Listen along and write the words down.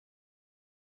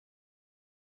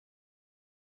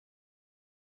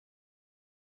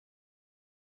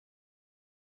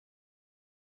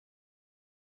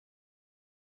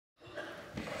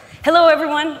Hello,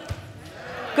 everyone.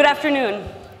 Good afternoon.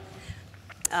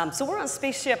 So we're on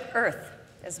spaceship Earth,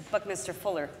 as Buckminster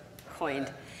Fuller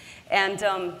coined. And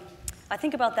I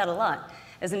think about that a lot.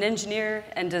 As an engineer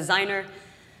and designer,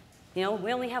 you know,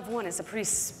 we only have one. It's a pretty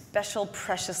special,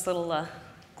 precious little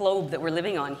globe that we're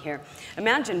living on here.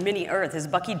 Imagine mini Earth, as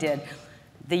Bucky did,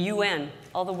 the UN,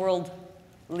 all the world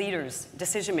leaders,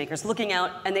 decision makers, looking out,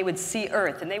 and they would see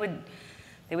Earth, and they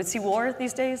would see war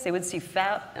these days. They would see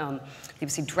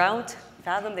drought,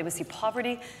 fathom. They would see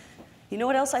poverty. You know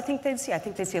what else I think they'd see? I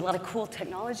think they'd see a lot of cool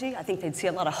technology. I think they'd see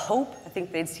a lot of hope. I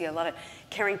think they'd see a lot of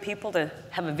caring people to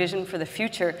have a vision for the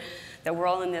future, that we're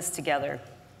all in this together.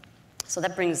 So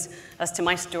that brings us to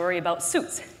my story about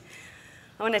suits.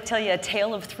 I want to tell you a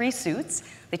tale of 3 suits.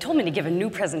 They told me to give a new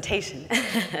presentation,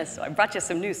 so I brought you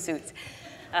some new suits.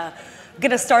 I'm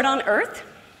going to start on Earth,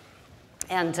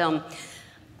 and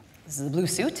this is the blue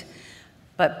suit.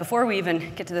 But before we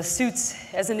even get to the suits,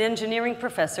 as an engineering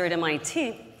professor at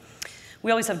MIT,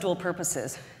 we always have dual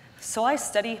purposes. So I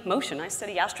study motion. I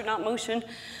study astronaut motion.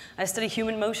 I study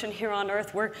human motion here on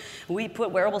Earth. We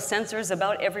put wearable sensors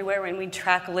about everywhere, and we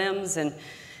track limbs and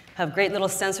have great little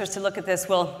sensors to look at this.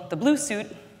 Well, the blue suit,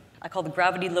 I call the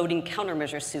gravity loading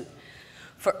countermeasure suit.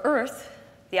 For Earth,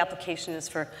 the application is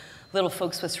for little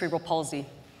folks with cerebral palsy.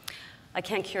 I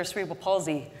can't cure cerebral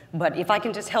palsy, but if I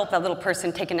can just help that little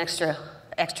person take an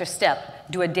extra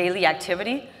step, do a daily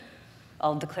activity,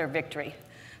 I'll declare victory.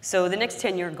 So the next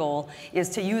 10-year goal is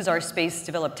to use our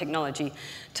space-developed technology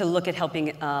to look at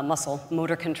helping muscle,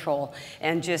 motor control,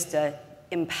 and just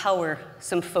empower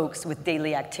some folks with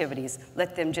daily activities.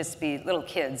 Let them just be little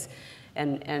kids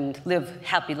and live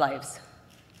happy lives.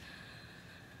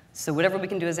 So whatever we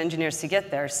can do as engineers to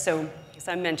get there. So as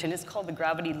I mentioned, it's called the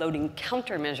gravity loading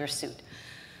countermeasure suit.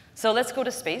 So let's go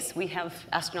to space. We have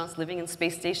astronauts living in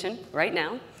space station right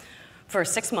now for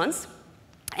 6 months.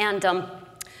 And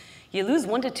you lose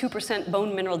 1 to 2%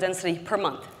 bone mineral density per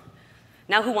month.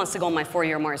 Now who wants to go on my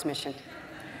 4-year Mars mission?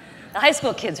 The high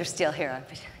school kids are still here.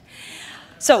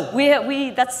 So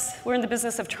we're in the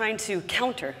business of trying to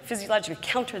physiologically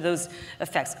counter those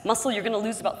effects. Muscle, you're going to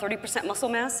lose about 30% muscle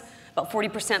mass, about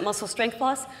 40% muscle strength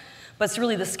loss, but it's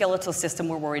really the skeletal system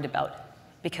we're worried about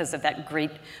because of that great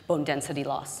bone density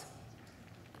loss.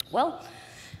 Well,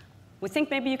 we think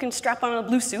maybe you can strap on a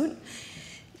blue suit.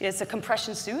 It's a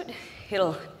compression suit.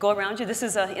 It'll go around you. This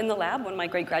is in the lab, one of my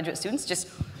great graduate students, just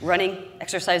running,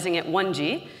 exercising at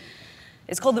 1G.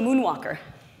 It's called the moonwalker,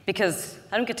 because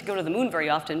I don't get to go to the moon very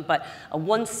often, but a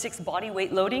 1/6 body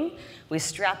weight loading, we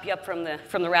strap you up from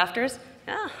the rafters.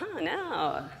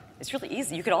 Now, it's really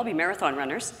easy. You could all be marathon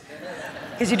runners,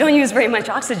 because you don't use very much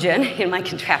oxygen in my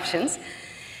contraptions.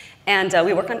 And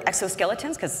we work on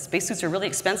exoskeletons, because spacesuits are really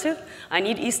expensive. I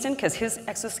need Easton, because his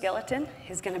exoskeleton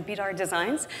is going to beat our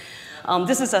designs.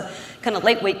 This is a kind of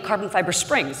lightweight carbon fiber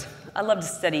springs. I love to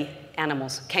study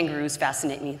animals. Kangaroos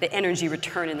fascinate me. The energy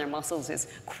return in their muscles is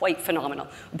quite phenomenal.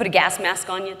 We put a gas mask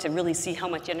on you to really see how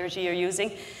much energy you're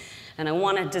using. And I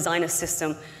want to design a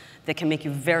system that can make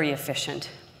you very efficient.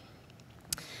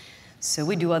 So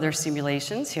we do other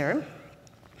simulations here.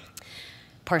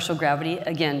 Partial gravity,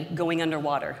 again, going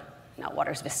underwater. Now,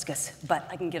 water's viscous, but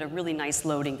I can get a really nice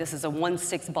loading. This is a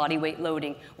 1/6 body weight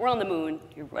loading. We're on the moon.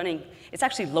 You're running. It's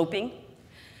actually loping.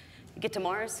 You get to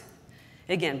Mars.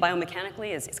 Again,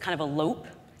 biomechanically, it's kind of a lope.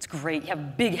 It's great. You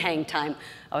have big hang time.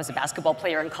 I was a basketball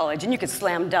player in college, and you could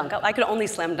slam dunk. I could only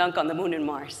slam dunk on the moon and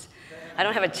Mars. I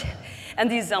don't have and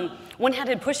these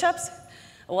one-handed push-ups,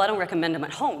 well, I don't recommend them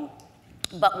at home.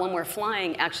 But when we're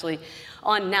flying, actually,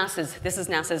 on this is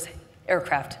NASA's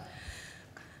aircraft,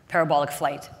 parabolic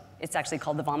flight. It's actually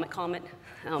called the vomit comet.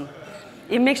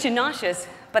 It makes you nauseous,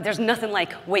 but there's nothing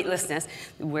like weightlessness.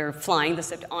 We're flying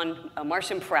this on a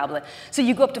Martian parabola. So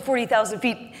you go up to 40,000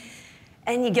 feet,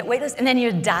 and you get weightless, and then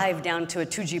you dive down to a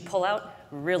 2G pullout.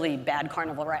 Really bad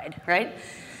carnival ride, right?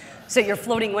 So you're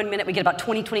floating 1 minute. We get about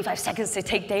 20, 25 seconds to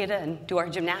take data and do our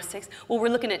gymnastics. Well, we're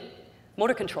looking at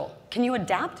motor control. Can you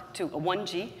adapt to a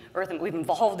 1G Earth? And we've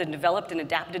evolved and developed and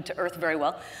adapted to Earth very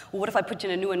well. Well, what if I put you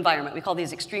in a new environment? We call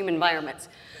these extreme environments.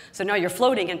 So now you're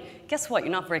floating, and guess what?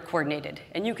 You're not very coordinated.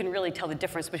 And you can really tell the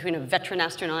difference between a veteran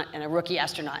astronaut and a rookie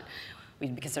astronaut.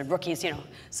 Because they're rookies, you know.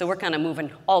 So we're kind of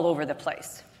moving all over the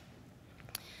place.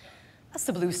 That's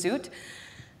the blue suit.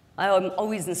 I'm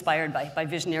always inspired by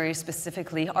visionaries,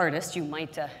 specifically artists. You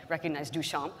might recognize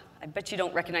Duchamp. I bet you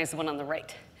don't recognize the one on the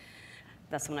right.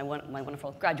 That's one of my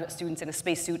wonderful graduate students in a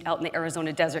spacesuit out in the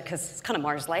Arizona desert, because it's kind of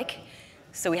Mars-like.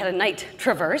 So we had a night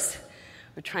traverse.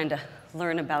 We're trying to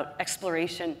learn about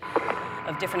exploration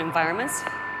of different environments.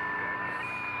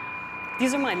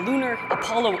 These are my lunar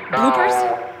Apollo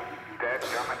bloopers.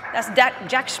 That's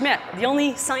Jack Schmitt, the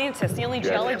only scientist, the only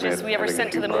geologist we ever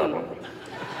sent to the moon.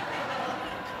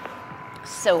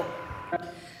 So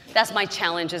that's my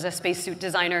challenge as a spacesuit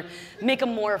designer. Make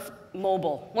them more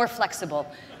mobile, more flexible.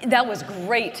 That was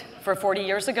great for 40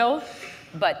 years ago,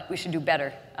 but we should do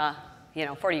better,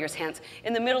 40 years hence.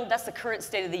 In the middle, that's the current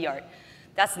state of the art.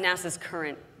 That's NASA's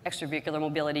current extravehicular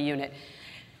mobility unit.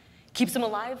 Keeps them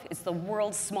alive. It's the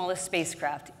world's smallest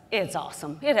spacecraft. It's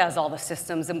awesome. It has all the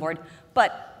systems on board,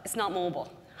 but it's not mobile.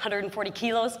 140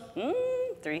 kilos,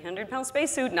 300-pound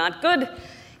spacesuit, not good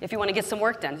if you want to get some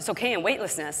work done. It's okay in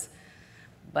weightlessness,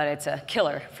 but it's a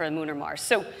killer for the moon or Mars.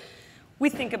 So we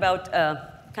think about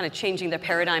kind of changing the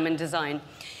paradigm in design.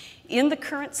 In the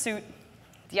current suit,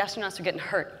 the astronauts are getting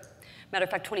hurt. Matter of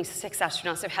fact, 26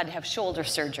 astronauts have had to have shoulder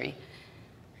surgery,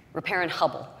 repair in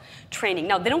Hubble, training.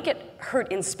 Now, they don't get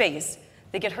hurt in space.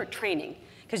 They get hurt training,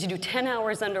 because you do 10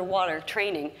 hours underwater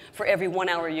training for every 1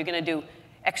 hour you're going to do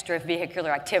extravehicular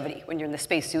activity when you're in the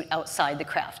spacesuit outside the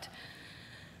craft.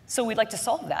 So we'd like to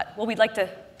solve that. Well, we'd like to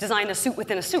design a suit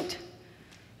within a suit,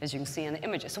 as you can see in the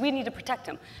images. So we need to protect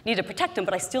them.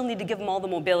 But I still need to give them all the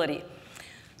mobility.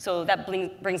 So that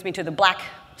brings me to the black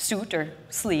suit or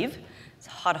sleeve. It's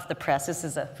hot off the press. This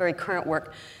is a very current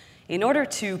work. In order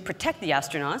to protect the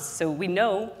astronauts, so we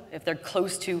know if they're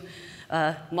close to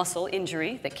muscle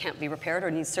injury that can't be repaired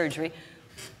or needs surgery,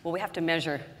 well, we have to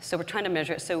measure. So we're trying to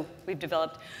measure it. So we've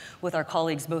developed with our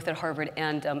colleagues both at Harvard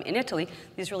and in Italy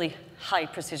these really high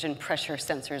precision pressure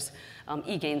sensors,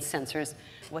 E-gain sensors,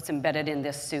 what's embedded in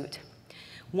this suit.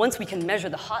 Once we can measure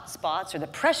the hot spots or the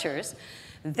pressures,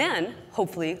 then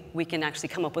hopefully we can actually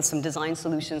come up with some design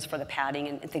solutions for the padding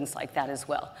and things like that as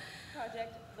well.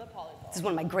 Project the Polyball. This is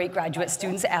one of my great graduate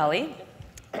students, Allie.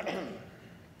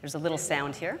 There's a little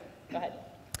sound here. Go ahead.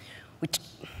 Which,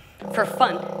 for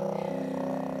fun.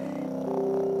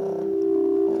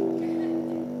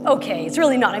 Okay, it's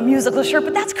really not a musical shirt,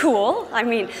 but that's cool. I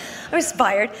mean, I'm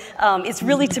inspired. It's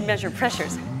really to measure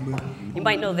pressures. You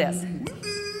might know this.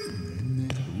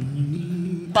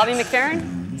 Bobby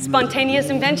McFerrin, spontaneous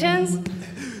inventions.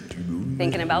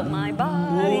 Thinking about my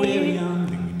body.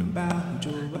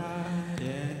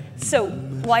 So,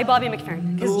 why Bobby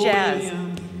McFerrin? Because jazz.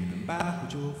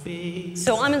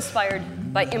 So I'm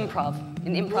inspired by improv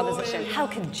and improvisation. How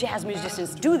can jazz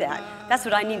musicians do that? That's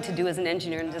what I need to do as an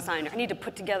engineer and designer. I need to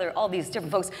put together all these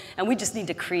different folks, and we just need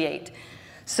to create.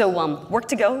 So work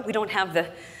to go. We don't have the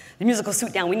musical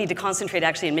suit down. We need to concentrate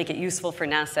actually and make it useful for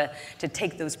NASA to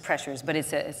take those pressures. But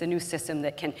it's a new system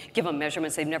that can give them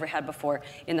measurements they've never had before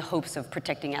in the hopes of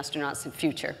protecting astronauts in the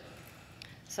future.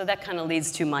 So that kind of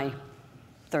leads to my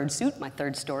third suit, my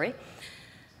third story.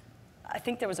 I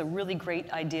think there was a really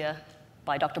great idea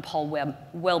by Dr. Paul Webb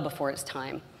well before its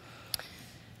time.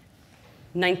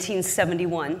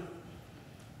 1971,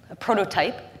 a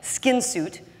prototype skin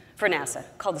suit for NASA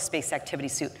called the Space Activity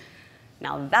Suit.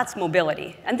 Now that's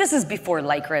mobility, and this is before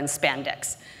Lycra and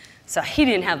spandex. So he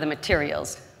didn't have the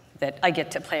materials that I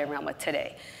get to play around with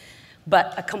today.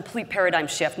 But a complete paradigm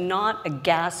shift, not a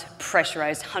gas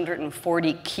pressurized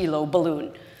 140 kilo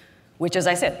balloon, which, as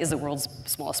I said, is the world's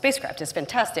smallest spacecraft. It's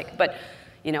fantastic, but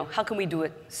how can we do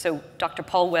it? So Dr.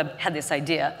 Paul Webb had this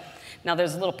idea. Now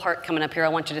there's a little part coming up here I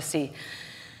want you to see.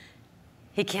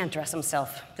 He can't dress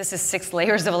himself. This is 6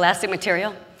 layers of elastic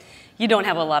material. You don't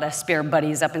have a lot of spare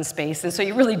buddies up in space, and so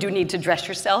you really do need to dress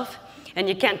yourself, and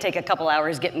you can't take a couple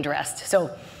hours getting dressed.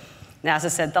 So NASA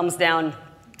said, thumbs down,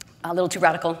 a little too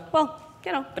radical. Well,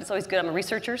 but it's always good. I'm a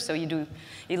researcher, so you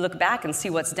look back and see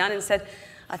what's done, and said,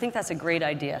 I think that's a great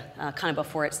idea, kind of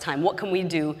before its time. What can we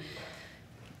do,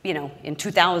 in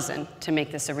 2000 to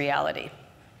make this a reality?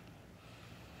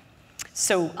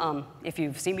 So if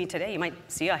you've seen me today, you might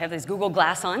see I have this Google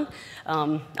Glass on.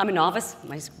 I'm a novice.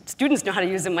 My students know how to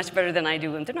use them much better than I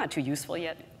do, and they're not too useful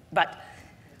yet. But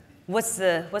what's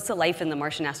the life in the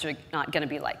Martian astronaut going to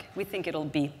be like? We think it'll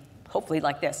be, hopefully,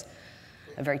 like this.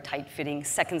 A very tight-fitting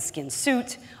second skin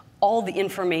suit, all the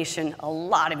information, a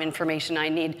lot of information I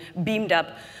need beamed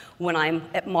up when I'm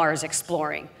at Mars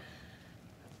exploring.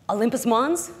 Olympus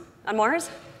Mons on Mars?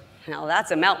 Now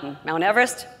that's a mountain. Mount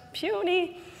Everest,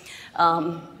 puny.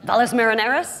 Valles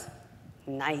Marineris,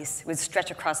 nice. It would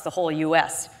stretch across the whole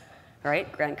US,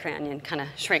 right? Grand Canyon kind of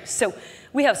shrinks. So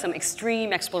we have some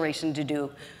extreme exploration to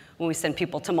do when we send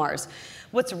people to Mars.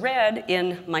 What's red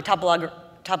in my topo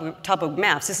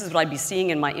maps, this is what I'd be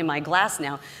seeing in my glass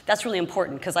now. That's really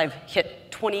important because I've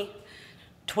hit 20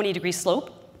 degree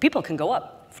slope. People can go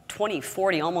up 20,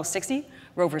 40, almost 60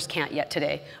 Rovers can't yet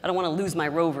today. I don't want to lose my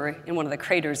rover in one of the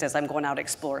craters as I'm going out to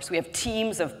explore. So we have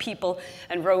teams of people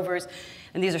and rovers,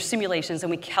 and these are simulations,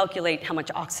 and we calculate how much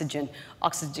oxygen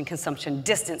consumption,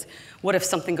 distance. What if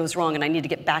something goes wrong and I need to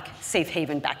get back, safe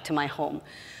haven, back to my home?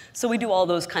 So we do all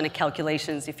those kind of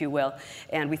calculations, if you will,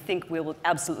 and we think we will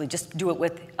absolutely just do it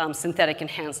with synthetic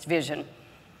enhanced vision.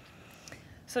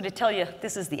 So to tell you,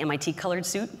 this is the MIT colored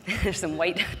suit. There's some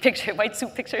white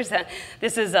suit pictures.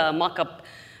 This is mock-up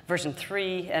version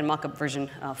 3 and mock-up version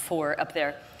 4 up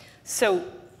there. So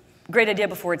great idea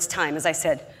before its time. As I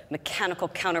said, mechanical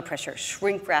counterpressure,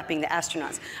 shrink wrapping the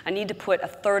astronauts. I need to put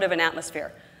 1/3 of an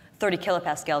atmosphere, 30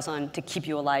 kilopascals on to keep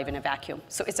you alive in a vacuum.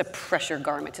 So it's a pressure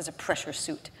garment, it's a pressure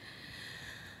suit.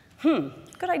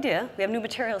 Good idea. We have new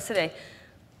materials today.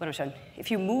 What I'm showing,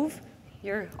 if you move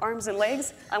your arms and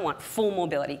legs, I want full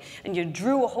mobility. And you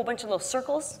drew a whole bunch of little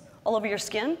circles all over your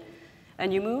skin,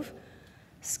 and you move,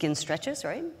 skin stretches,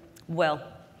 right? Well,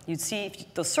 you'd see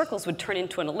if those circles would turn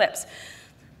into an ellipse.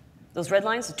 Those red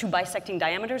lines, the 2 bisecting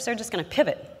diameters, they're just going to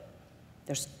pivot.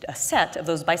 There's a set of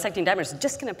those bisecting diameters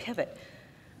just going to pivot.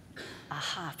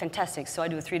 Aha, fantastic. So I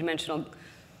do a 3-dimensional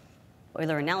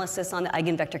Euler analysis on the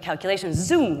eigenvector calculation.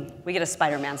 Zoom, we get a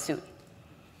Spider-Man suit.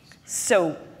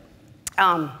 So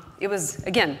it was,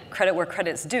 again, credit where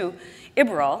credit's due.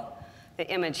 Ibarral, the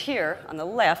image here on the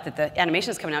left that the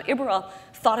animation is coming out, Ibarral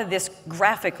thought of this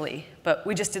graphically, but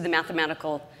we just did the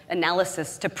mathematical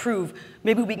analysis to prove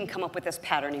maybe we can come up with this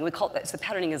patterning. We call it, so the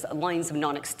patterning is lines of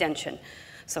non-extension.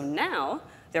 So now,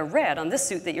 they're red on this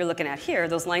suit that you're looking at here,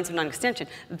 those lines of non-extension.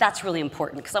 That's really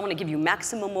important because I want to give you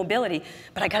maximum mobility,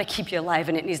 but I got to keep you alive,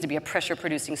 and it needs to be a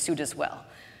pressure-producing suit as well.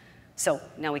 So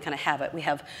now we kind of have it. We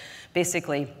have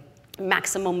basically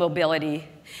maximum mobility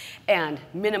and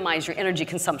minimize your energy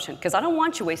consumption, because I don't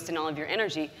want you wasting all of your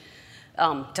energy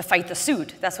to fight the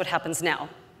suit. That's what happens now.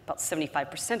 About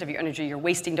 75% of your energy you're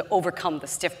wasting to overcome the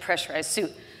stiff pressurized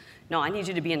suit. No, I need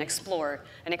you to be an explorer,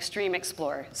 an extreme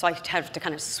explorer. So I have to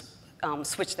kind of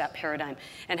switch that paradigm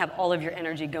and have all of your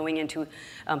energy going into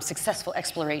successful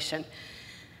exploration.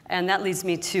 And that leads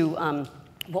me to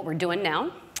what we're doing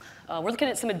now. We're looking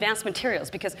at some advanced materials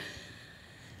because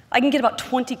I can get about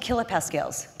 20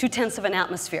 kilopascals, 2/10 of an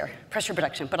atmosphere pressure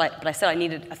production, but I said I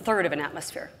needed 1/3 of an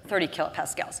atmosphere, 30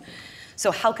 kilopascals.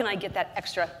 So how can I get that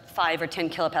extra 5 or 10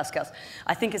 kilopascals?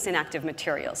 I think it's in active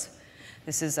materials.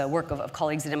 This is a work of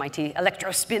colleagues at MIT,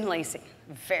 electrospin lacing.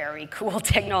 Very cool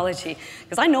technology,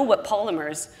 because I know what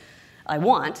polymers I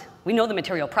want. We know the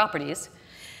material properties,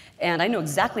 and I know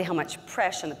exactly how much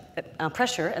pressure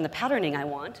and the patterning I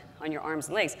want on your arms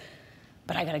and legs.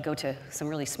 But I got to go to some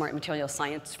really smart material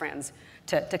science friends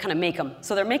to kind of make them.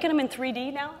 So they're making them in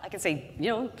 3D now. I can say, you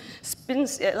know,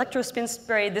 electrospin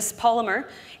spray, this polymer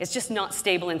is just not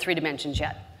stable in 3 dimensions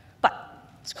yet. But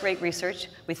it's great research.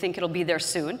 We think it'll be there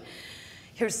soon.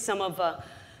 Here's some of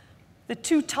the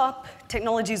 2 top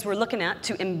technologies we're looking at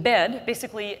to embed.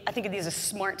 Basically, I think of these as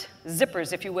smart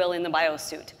zippers, if you will, in the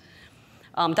biosuit.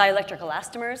 Dielectric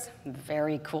elastomers,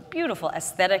 very cool, beautiful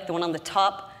aesthetic. The one on the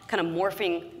top, kind of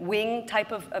morphing wing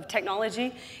type of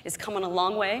technology is coming a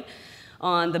long way.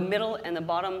 On the middle and the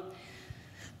bottom,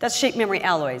 that's shape memory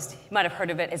alloys. You might have heard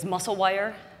of it as muscle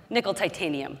wire. Nickel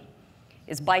titanium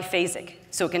is biphasic,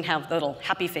 so it can have the little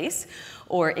happy face,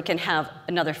 or it can have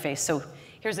another face. So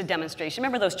here's a demonstration.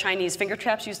 Remember those Chinese finger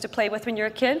traps you used to play with when you were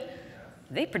a kid?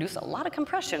 They produce a lot of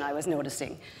compression, I was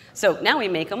noticing. So now we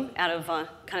make them out of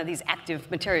kind of these active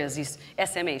materials, these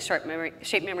SMA,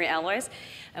 shape memory alloys,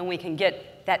 and we can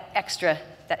get that extra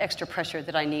pressure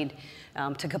that I need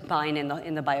to combine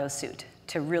in the biosuit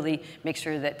to really make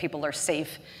sure that people are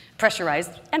safe,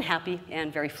 pressurized, and happy,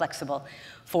 and very flexible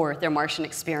for their Martian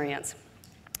experience.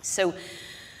 So this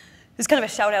is kind of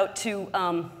a shout out to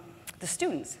the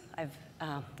students. I've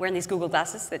wearing these Google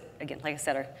glasses that, again, like I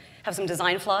said, have some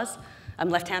design flaws. I'm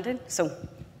left-handed, so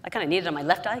I kind of need it on my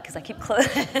left eye because I keep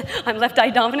I'm left eye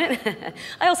dominant.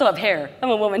 I also have hair. I'm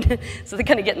a woman, so they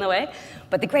kind of get in the way.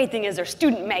 But the great thing is they're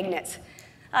student magnets.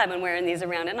 I've been wearing these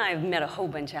around, and I've met a whole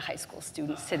bunch of high school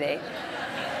students today.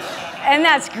 And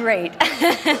that's great,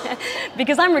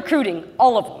 because I'm recruiting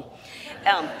all of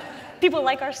them. People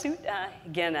like our suit.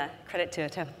 Again, credit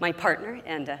to my partner,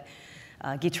 and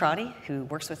Gitrati, who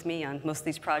works with me on most of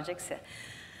these projects.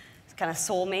 Kind of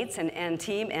soulmates and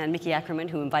team, and Mickey Ackerman,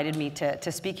 who invited me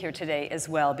to speak here today as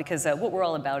well, because what we're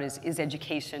all about is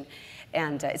education,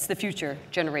 and it's the future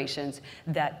generations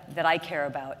that I care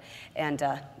about. And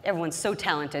everyone's so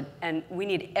talented, and we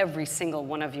need every single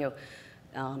one of you,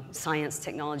 science,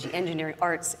 technology, engineering,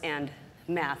 arts, and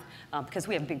math, because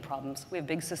we have big problems. We have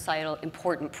big societal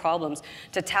important problems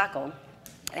to tackle.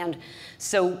 And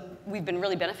so we've been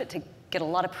really get a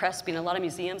lot of press, be in a lot of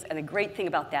museums, and the great thing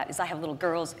about that is I have little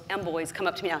girls and boys come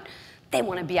up to me now, they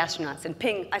want to be astronauts, and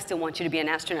Ping, I still want you to be an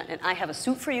astronaut, and I have a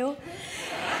suit for you,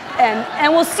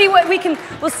 and we'll see what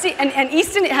we'll see, and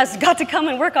Easton has got to come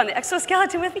and work on the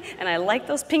exoskeleton with me, and I like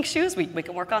those pink shoes, we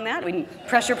can work on that, we can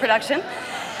pressure production,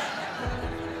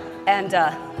 and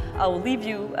I will leave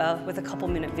you with a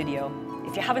couple-minute video.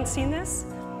 If you haven't seen this,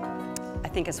 I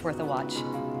think it's worth a watch.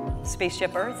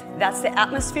 Spaceship Earth, that's the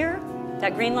atmosphere,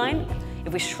 that green line.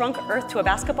 If we shrunk Earth to a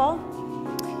basketball,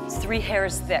 it's 3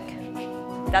 hairs thick.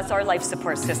 That's our life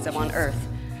support system on Earth.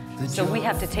 So we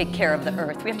have to take care of the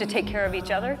Earth. We have to take care of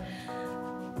each other.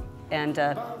 And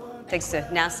thanks to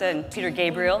NASA and Peter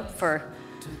Gabriel for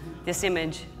this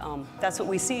image. That's what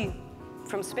we see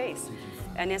from space.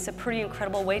 And it's a pretty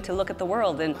incredible way to look at the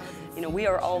world. And you know, we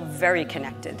are all very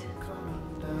connected.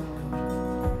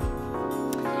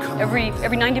 Every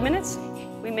 90 minutes,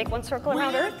 we make 1 circle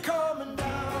around Earth.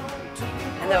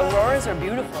 And the auroras are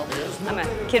beautiful. I'm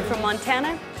a kid from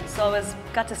Montana, so I always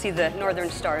got to see the northern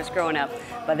stars growing up.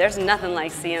 But there's nothing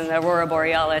like seeing the aurora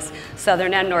borealis,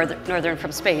 southern and northern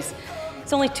from space.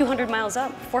 It's only 200 miles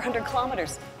up, 400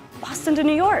 kilometers. Boston to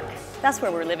New York. That's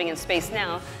where we're living in space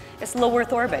now. It's low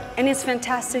Earth orbit, and it's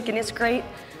fantastic, and it's great.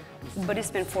 But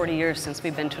it's been 40 years since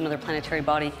we've been to another planetary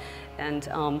body. And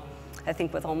I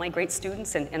think with all my great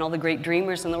students and all the great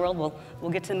dreamers in the world,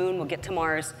 we'll get to the moon, we'll get to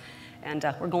Mars. And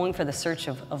we're going for the search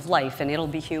of life, and it'll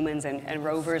be humans and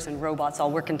rovers and robots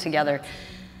all working together.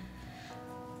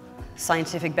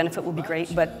 Scientific benefit will be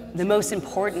great, but the most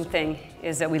important thing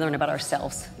is that we learn about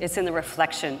ourselves. It's in the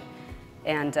reflection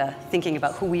and thinking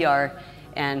about who we are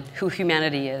and who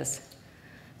humanity is.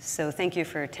 So thank you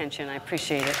for your attention. I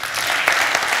appreciate it.